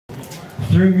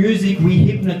Through music we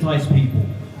hypnotize people.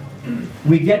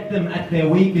 We get them at their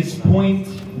weakest point.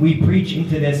 We preach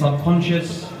into their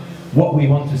subconscious what we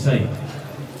want to say.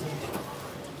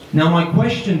 Now my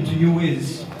question to you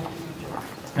is,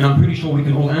 and I'm pretty sure we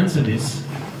can all answer this,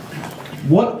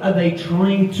 what are they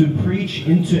trying to preach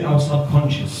into our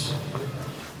subconscious?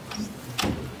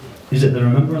 Is it the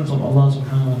remembrance of Allah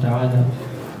subhanahu wa ta'ala?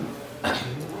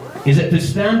 Is it to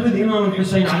stand with Imam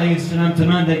Hussain alayhi salam to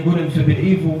mandate good and forbid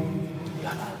evil?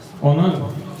 Or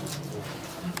no?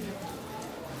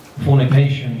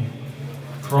 Fornication,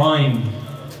 crime,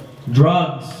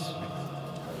 drugs,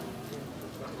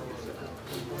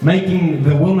 making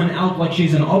the woman out like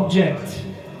she's an object,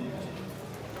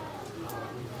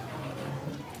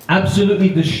 absolutely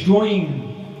destroying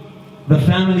the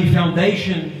family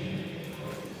foundation.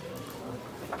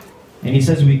 And he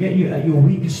says, we get you at your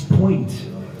weakest point.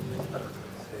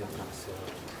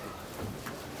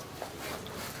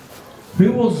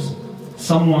 Who was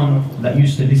someone that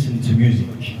used to listen to music?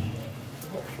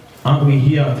 Aren't we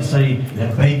here to say,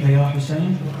 Labbayka ya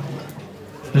Hussain?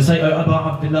 To say, oh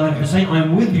Aba Abdullah al-Hussain, I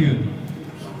am with you.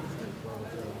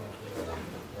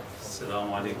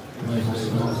 Assalamu alaikum.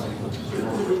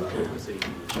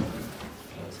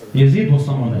 Yazid was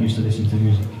someone that used to listen to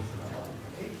music.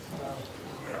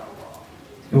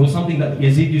 It was something that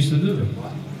Yazid used to do.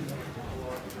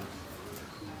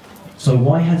 So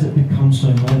why has it become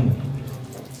so normal?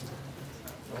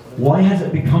 Why has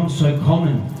it become so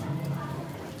common?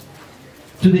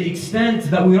 To the extent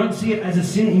that we don't see it as a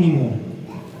sin anymore.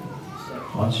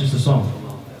 Oh, it's just a song.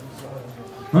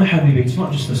 No, Habibi, it's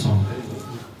not just a song.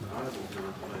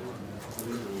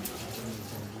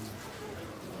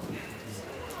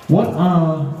 What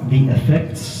are the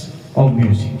effects of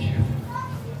music?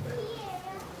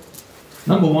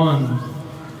 Number one,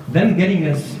 them getting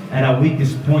us at our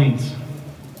weakest point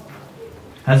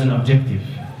has an objective.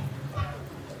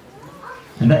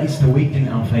 And that is to weaken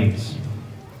our faiths.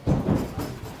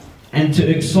 And to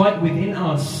excite within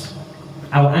us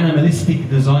our animalistic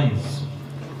desires.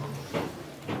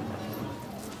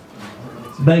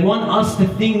 They want us to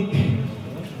think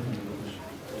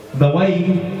the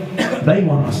way they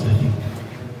want us to think.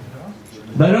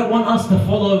 They don't want us to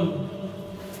follow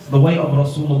the way of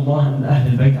Rasulullah and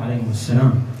Ahlul Bayt alayhi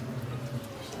salam.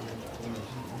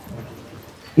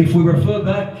 If we refer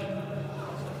back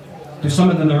to some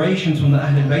of the narrations from the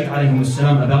Ahlul Bayt alayhi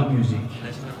salam about music,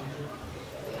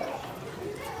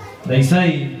 they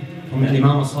say from Imam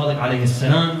al-Sadiq alayhi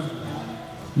salam,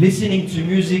 listening to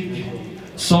music,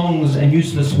 songs and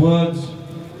useless words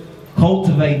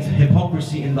cultivate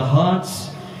hypocrisy in the hearts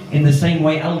in the same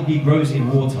way algae grows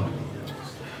in water.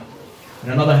 In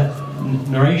another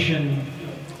narration,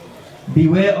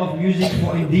 beware of music,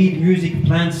 for indeed music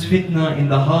plants fitna in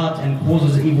the heart and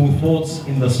causes evil thoughts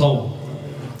in the soul.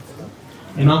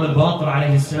 Imam al-Baqir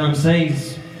alayhi salam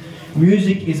says,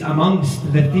 music is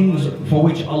amongst the things for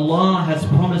which Allah has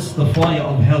promised the fire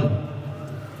of hell.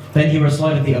 Then he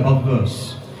recited the above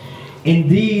verse.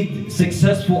 Indeed,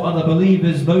 successful are the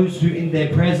believers, those who in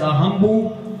their prayers are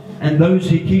humble, and those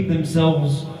who keep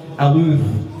themselves aloof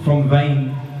from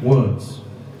vain words.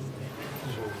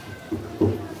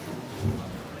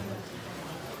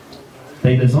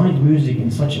 They designed music in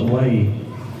such a way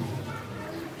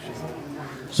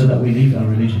so that we leave our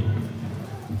religion.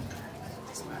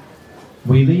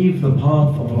 We leave the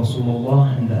path of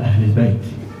Rasulullah and the Ahlul Bayt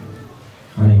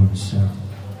alayhim salam.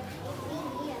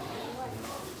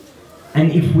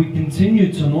 And if we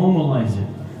continue to normalize it,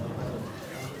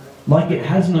 like it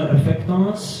has no effect on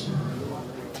us,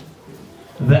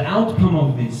 the outcome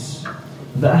of this,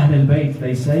 the Ahlul Bayt,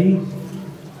 they say,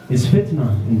 is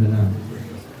fitna in the land.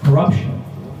 Corruption.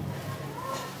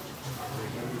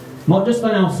 Not just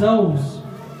on ourselves,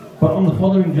 but on the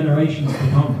following generations to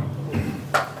come.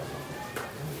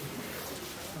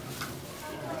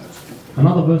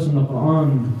 Another verse in the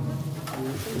Quran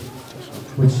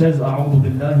which says, أعوذ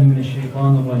بالله من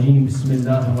الشيطان الرجيم بسم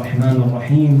الله الرحمن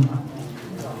الرحيم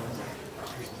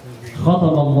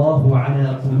ختم الله على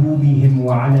قلوبهم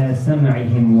وعلى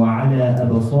سمعهم وعلى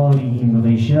أبصارهم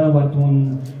غشاوة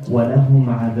ولهم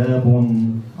عذاب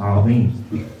عظيم.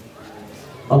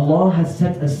 Allah has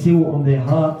set a seal on their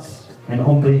hearts and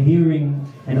on their hearing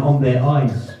and on their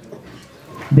eyes.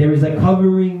 There is a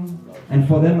covering, and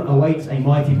for them awaits a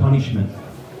mighty punishment.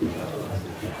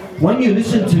 When you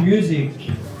listen to music,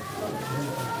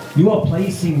 you are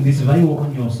placing this veil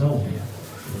on yourself.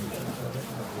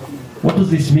 What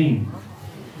does this mean?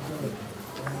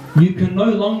 You can no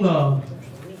longer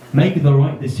make the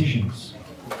right decisions.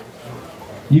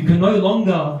 You can no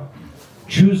longer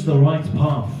choose the right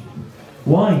path.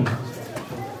 Why?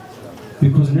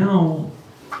 Because now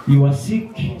You are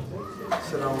sick.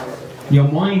 Your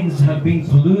minds have been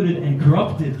polluted and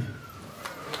corrupted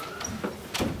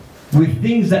with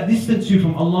things that distance you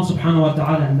from Allah subhanahu wa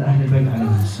ta'ala and the Ahlul Bayt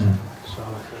alayhi salam.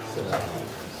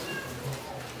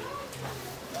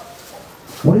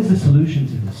 What is the solution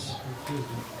to this?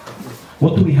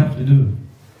 What do we have to do?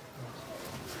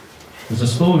 There's a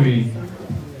story.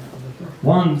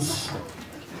 Once,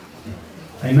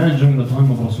 a man during the time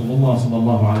of Rasulullah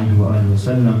sallallahu alayhi wa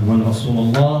sallam, when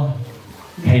Rasulullah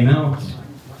came out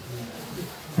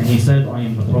and he said, I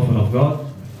am the Prophet of God,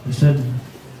 he said,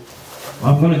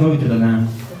 I'm going to go to the land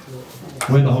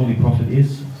where the Holy Prophet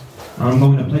is, and I'm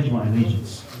going to pledge my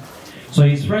allegiance. So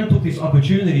his friend took this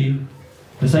opportunity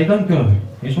to say, don't go.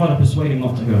 He tried to persuade him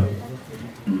not to go.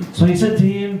 So he said to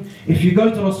him, if you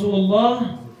go to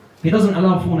Rasulullah, he doesn't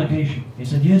allow fornication. He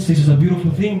said, yes, this is a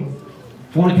beautiful thing.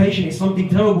 Fornication is something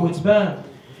terrible, it's bad.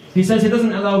 He says he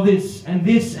doesn't allow this and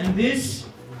this and this.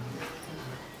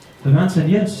 The man said,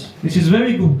 yes, this is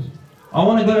very good. I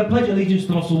want to go and pledge allegiance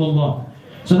to Rasulullah.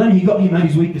 So then he got him at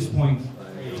his weakest point.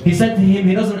 He said to him,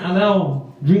 he doesn't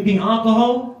allow drinking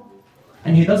alcohol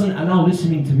and he doesn't allow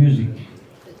listening to music.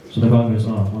 So the guy goes,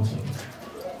 oh, 1 second.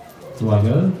 Do I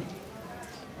go?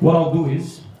 What I'll do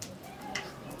is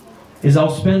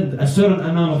I'll spend a certain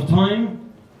amount of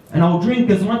time and I'll drink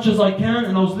as much as I can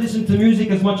and I'll listen to music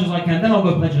as much as I can. Then I'll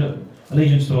go pledge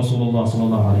allegiance to Rasulullah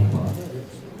sallallahu alayhi wa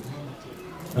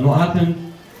sallam. And what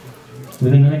happened?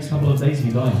 Within the next couple of days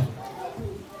he died.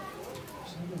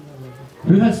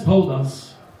 Who has told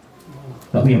us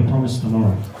that we are promised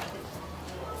tomorrow?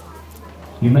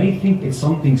 You may think it's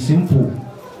something simple,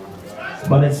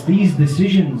 but it's these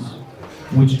decisions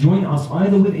which join us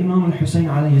either with Imam Hussain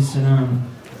alayhi salam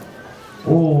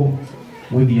or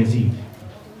with Yazid.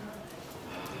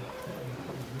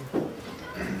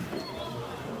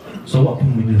 So what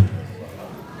can we do?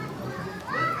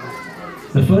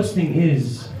 The first thing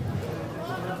is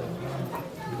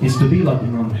to be like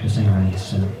Imam Hussain alayhi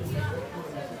salam.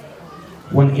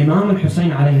 When Imam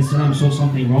Hussain alayhi salam saw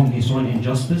something wrong, he saw an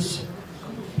injustice,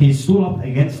 he stood up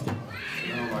against it.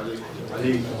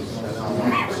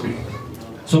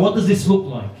 So what does this look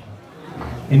like?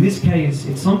 In this case,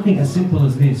 it's something as simple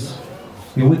as this.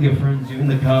 You're with your friends, you're in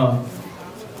the car,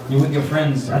 you're with your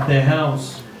friends at their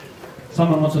house.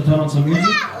 Someone wants to turn on some music?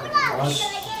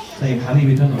 Say,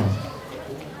 Habibi, turn on.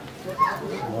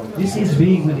 This is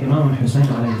being with Imam Hussain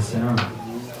alayhi salam.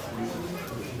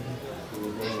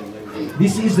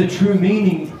 This is the true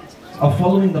meaning of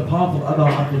following the path of Abu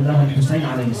Abdullah al-Hussain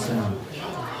alayhi salam.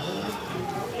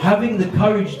 Having the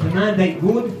courage to mandate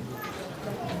good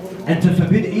and to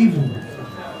forbid evil.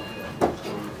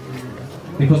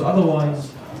 Because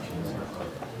otherwise,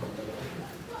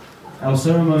 our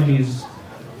ceremonies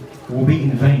will be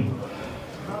in vain.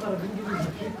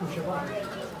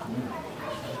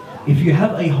 If you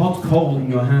have a hot coal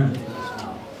in your hand,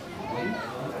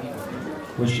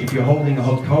 which if you're holding a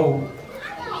hot coal,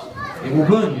 it will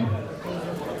burn you.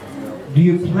 Do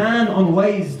you plan on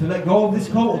ways to let go of this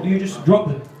coal, or do you just drop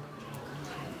it?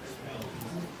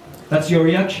 That's your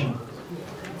reaction.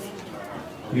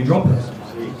 You drop it.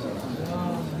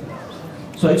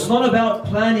 So it's not about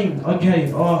planning,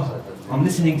 okay, I'm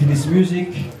listening to this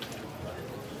music.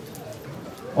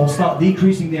 I'll start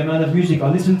decreasing the amount of music I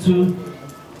listen to,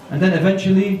 and then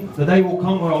eventually the day will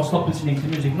come where I'll stop listening to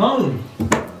music. No.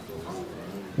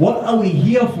 What are we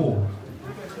here for?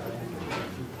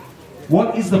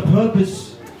 What is the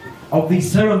purpose of these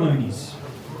ceremonies?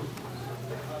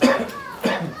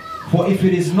 For if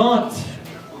it is not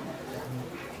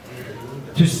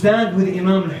to stand with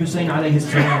Imam Hussain alayhi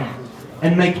salam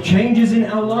and make changes in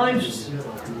our lives,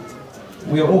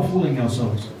 we are all fooling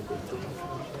ourselves.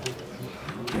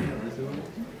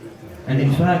 And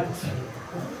in fact,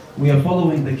 we are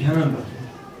following the camp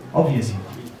of Yazid.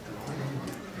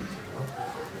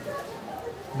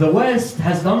 The West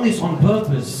has done this on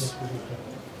purpose.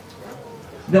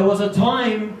 There was a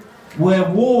time where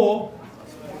war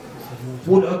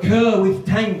would occur with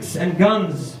tanks and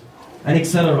guns and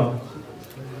etc.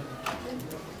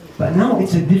 But now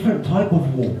it's a different type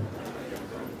of war.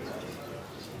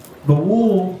 The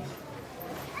war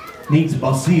needs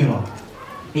basira.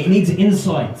 It needs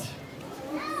insight.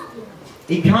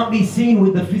 It can't be seen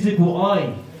with the physical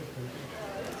eye.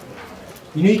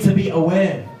 You need to be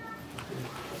aware.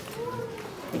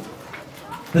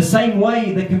 The same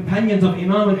way the companions of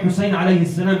Imam al-Hussain alayhi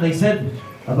salam, they said,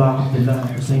 Abu Abdullah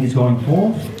al-Hussain is going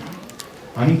forth.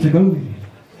 I need to go with him.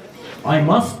 I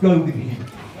must go with him.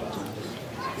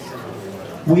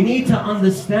 We need to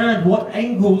understand what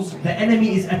angles the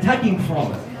enemy is attacking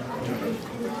from.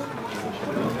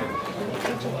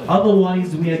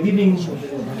 Otherwise, we are giving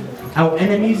our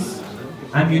enemies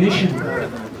ammunition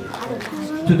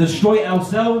to destroy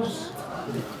ourselves,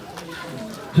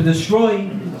 to destroy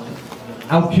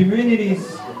our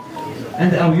communities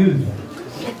and our youth.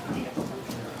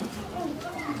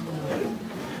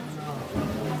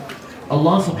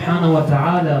 Allah subhanahu wa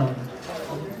ta'ala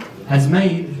has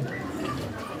made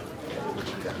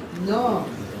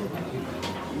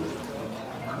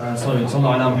sorry,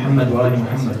 sallallahu ala Muhammad wa ali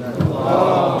Muhammad.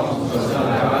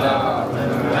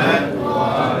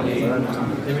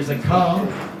 There is a car,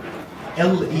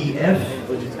 LEF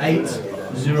 808.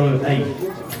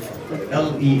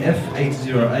 LEF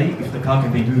 808. If the car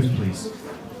can be moved, please.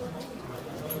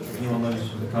 Anyone knows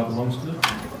who the car belongs to?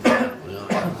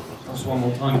 Just one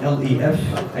more time. LEF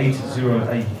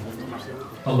 808.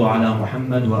 Sallu ala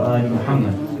Muhammad wa ali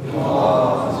Muhammad.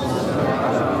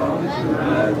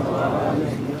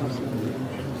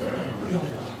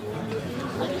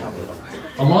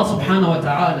 Allah subhanahu wa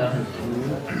ta'ala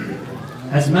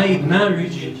has made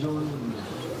marriage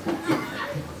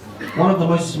one of the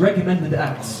most recommended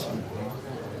acts.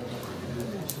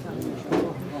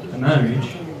 A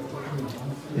marriage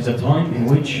is a time in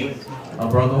which a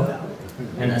brother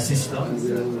and a sister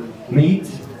meet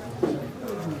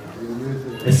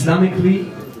Islamically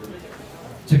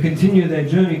to continue their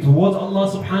journey towards Allah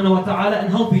subhanahu wa ta'ala and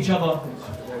help each other.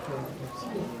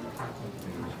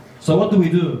 So what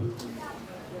do?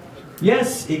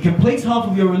 Yes, it completes half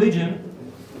of your religion,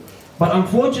 but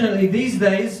unfortunately these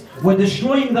days we're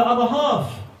destroying the other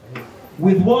half.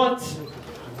 With what?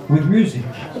 With music.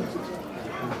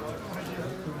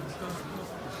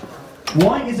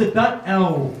 Why is it that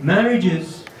our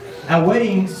marriages, our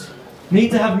weddings, need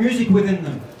to have music within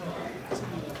them?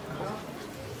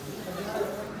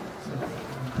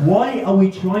 Why are we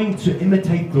trying to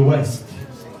imitate the West?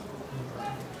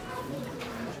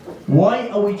 Why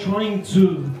are we trying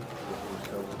to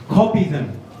copy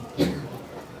them?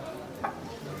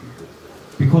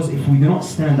 Because if we do not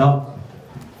stand up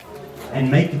and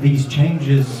make these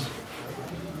changes,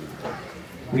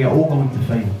 we are all going to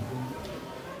fail.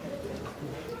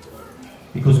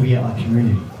 Because we are a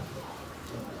community.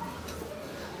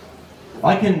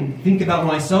 I can think about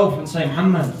myself and say,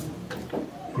 Muhammad,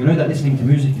 you know that listening to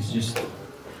music is just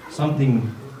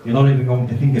something you're not even going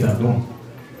to think about doing.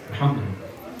 Alhamdulillah.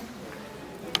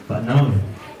 But no.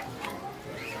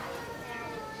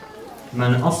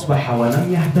 من أصبح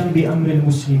ولم يهتم بأمر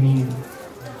المسلمين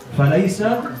فليس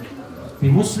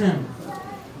بمسلم.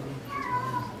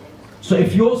 So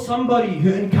if you're somebody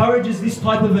who encourages this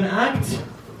type of an act,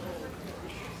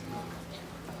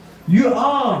 you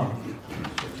are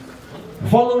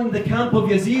following the camp of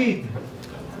Yazid.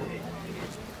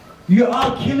 You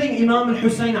are killing Imam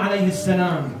al-Hussain alayhi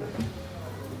salam.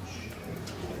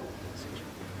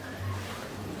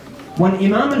 When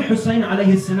Imam al-Hussain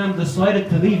alayhi salam decided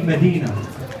to leave Medina,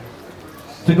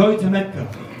 to go to Mecca,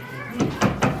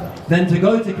 then to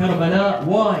go to Karbala,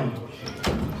 why?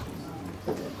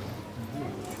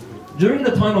 During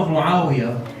the time of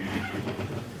Muawiyah,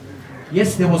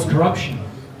 yes, there was corruption.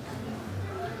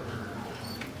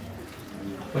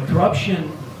 But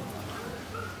corruption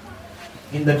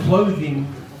in the clothing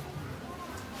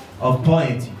of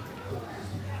piety,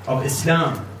 of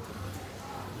Islam.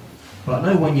 But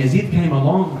no, when Yazid came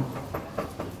along,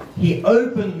 he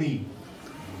openly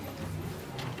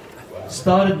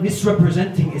started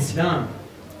misrepresenting Islam.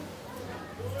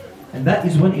 And that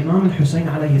is when Imam al-Hussain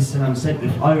alayhi salam said,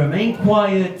 if I remain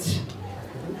quiet,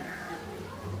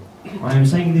 I am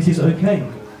saying this is okay.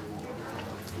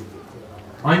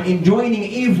 I'm enjoining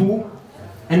evil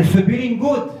and forbidding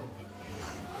good.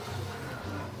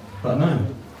 But no.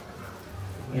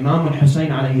 Imam al-Hussain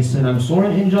alayhi salam saw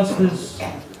an injustice.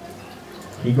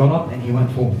 He got up and he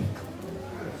went forth.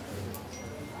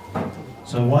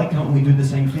 So why can't we do the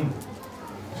same thing?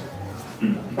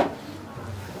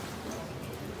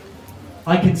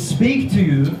 I can speak to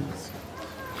you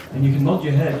and you can nod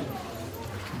your head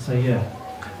and say, yeah.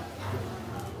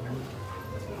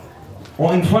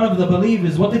 Or in front of the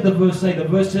believers, what did the verse say? The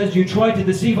verse says, you try to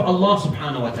deceive Allah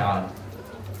subhanahu wa ta'ala.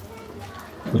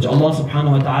 Which Allah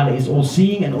subhanahu wa ta'ala is all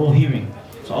seeing and all hearing.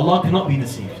 So Allah cannot be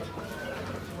deceived.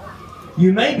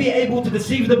 You may be able to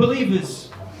deceive the believers.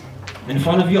 In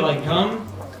front of you I come,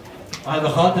 I have a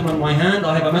khatam in my hand,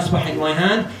 I have a masbah in my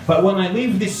hand, but when I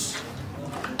leave this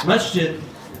masjid,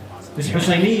 this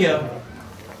Husainiyya,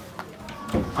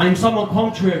 I am someone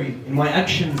contrary in my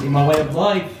actions, in my way of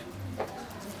life.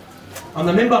 On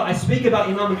the minbar I speak about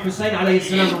Imam al-Hussain alayhi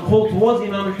salam and call towards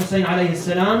Imam al-Hussain alayhi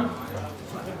salam,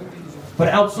 but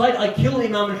outside I kill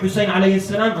Imam al-Hussain alayhi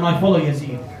salam and I follow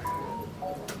Yazid.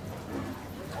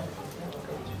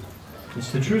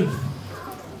 It's the truth.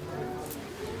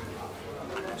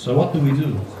 So what do we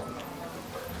do?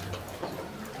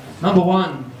 Number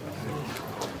one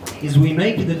is we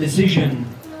make the decision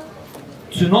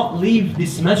to not leave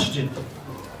this masjid,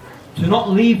 to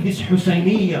not leave this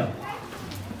Hussainiyya.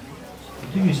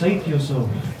 What do you say to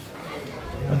yourself?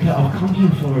 Okay, I've come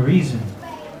here for a reason.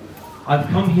 I've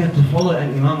come here to follow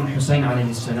Imam Hussain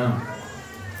alayhi salam.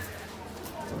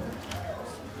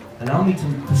 Allow me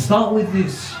to start with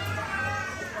this.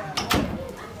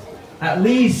 At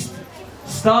least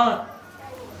start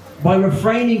by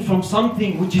refraining from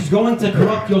something which is going to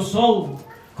corrupt your soul,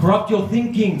 corrupt your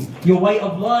thinking, your way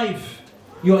of life,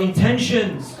 your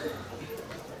intentions,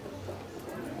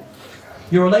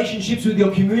 your relationships with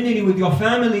your community, with your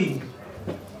family,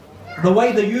 the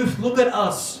way the youth look at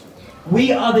us.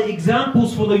 We are the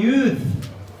examples for the youth.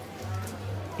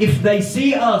 If they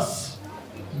see us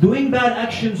doing bad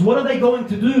actions, what are they going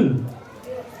to do?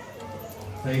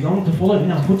 They're going to follow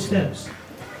in our footsteps.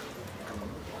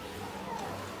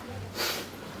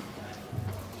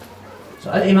 So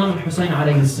Imam Hussain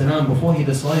alayhi salam, before he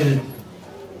decided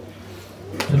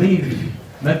to leave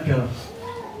Mecca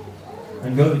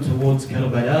and go towards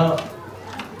Karbala,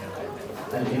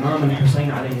 Imam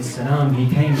Hussain alayhi salam, he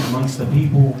came amongst the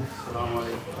people.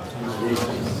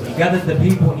 He gathered the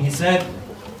people and he said,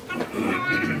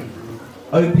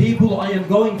 O people, I am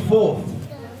going forth.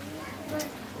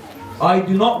 I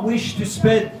do not wish to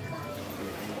spread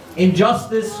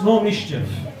injustice nor mischief.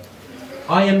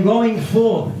 I am going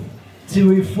forth to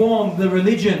reform the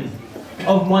religion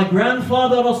of my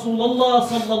grandfather Rasulullah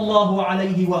sallallahu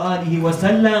alayhi wa alihi wa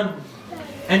sallam,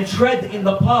 and tread in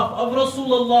the path of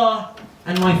Rasulullah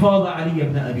and my father Ali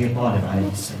ibn Abi Talib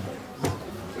alayhi salam.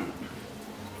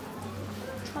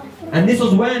 And this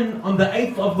was when? On the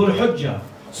 8th of Dhul Hijjah.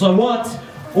 So what?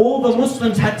 All the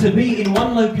Muslims had to be in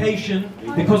one location,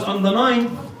 because on the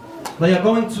 9th they are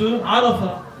going to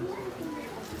Arafah.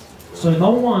 So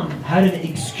no one had an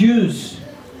excuse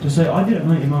to say, I didn't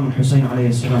know Imam Hussain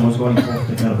alayhi salam was going forth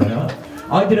to Karbala.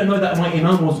 I didn't know that my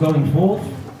Imam was going forth.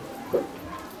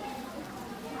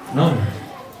 No.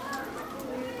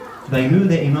 They knew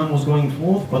their Imam was going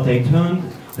forth, but they turned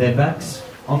their backs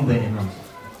on their Imam.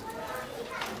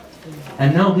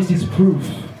 And now this is proof,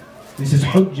 this is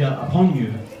hujjah upon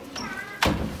you,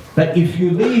 that if you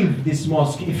leave this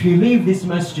mosque, if you leave this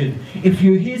masjid, if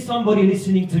you hear somebody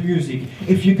listening to music,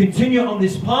 if you continue on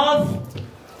this path,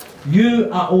 you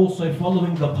are also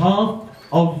following the path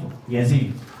of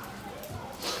Yazid.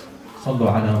 Sallu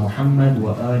ala Muhammad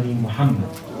wa ali Muhammad.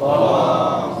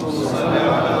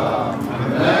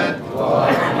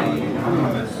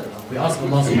 We ask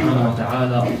Allah subhanahu wa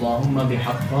ta'ala, Allahumma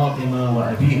bihaq Fatima wa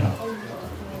abiha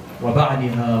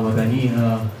وبعلها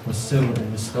وبنيها والسر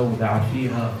المستودع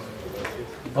فيها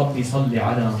ربي صل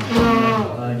على محمد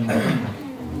وآل محمد.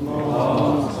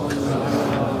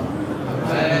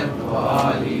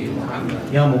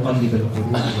 يا مقلب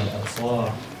القلوب والأبصار،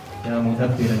 يا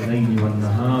مدبر الليل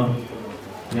والنهار،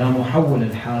 يا محول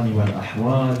الحال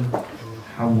والأحوال،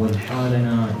 حول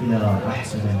حالنا إلى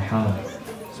أحسن الحال.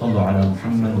 صلوا على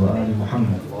محمد وآل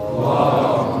محمد.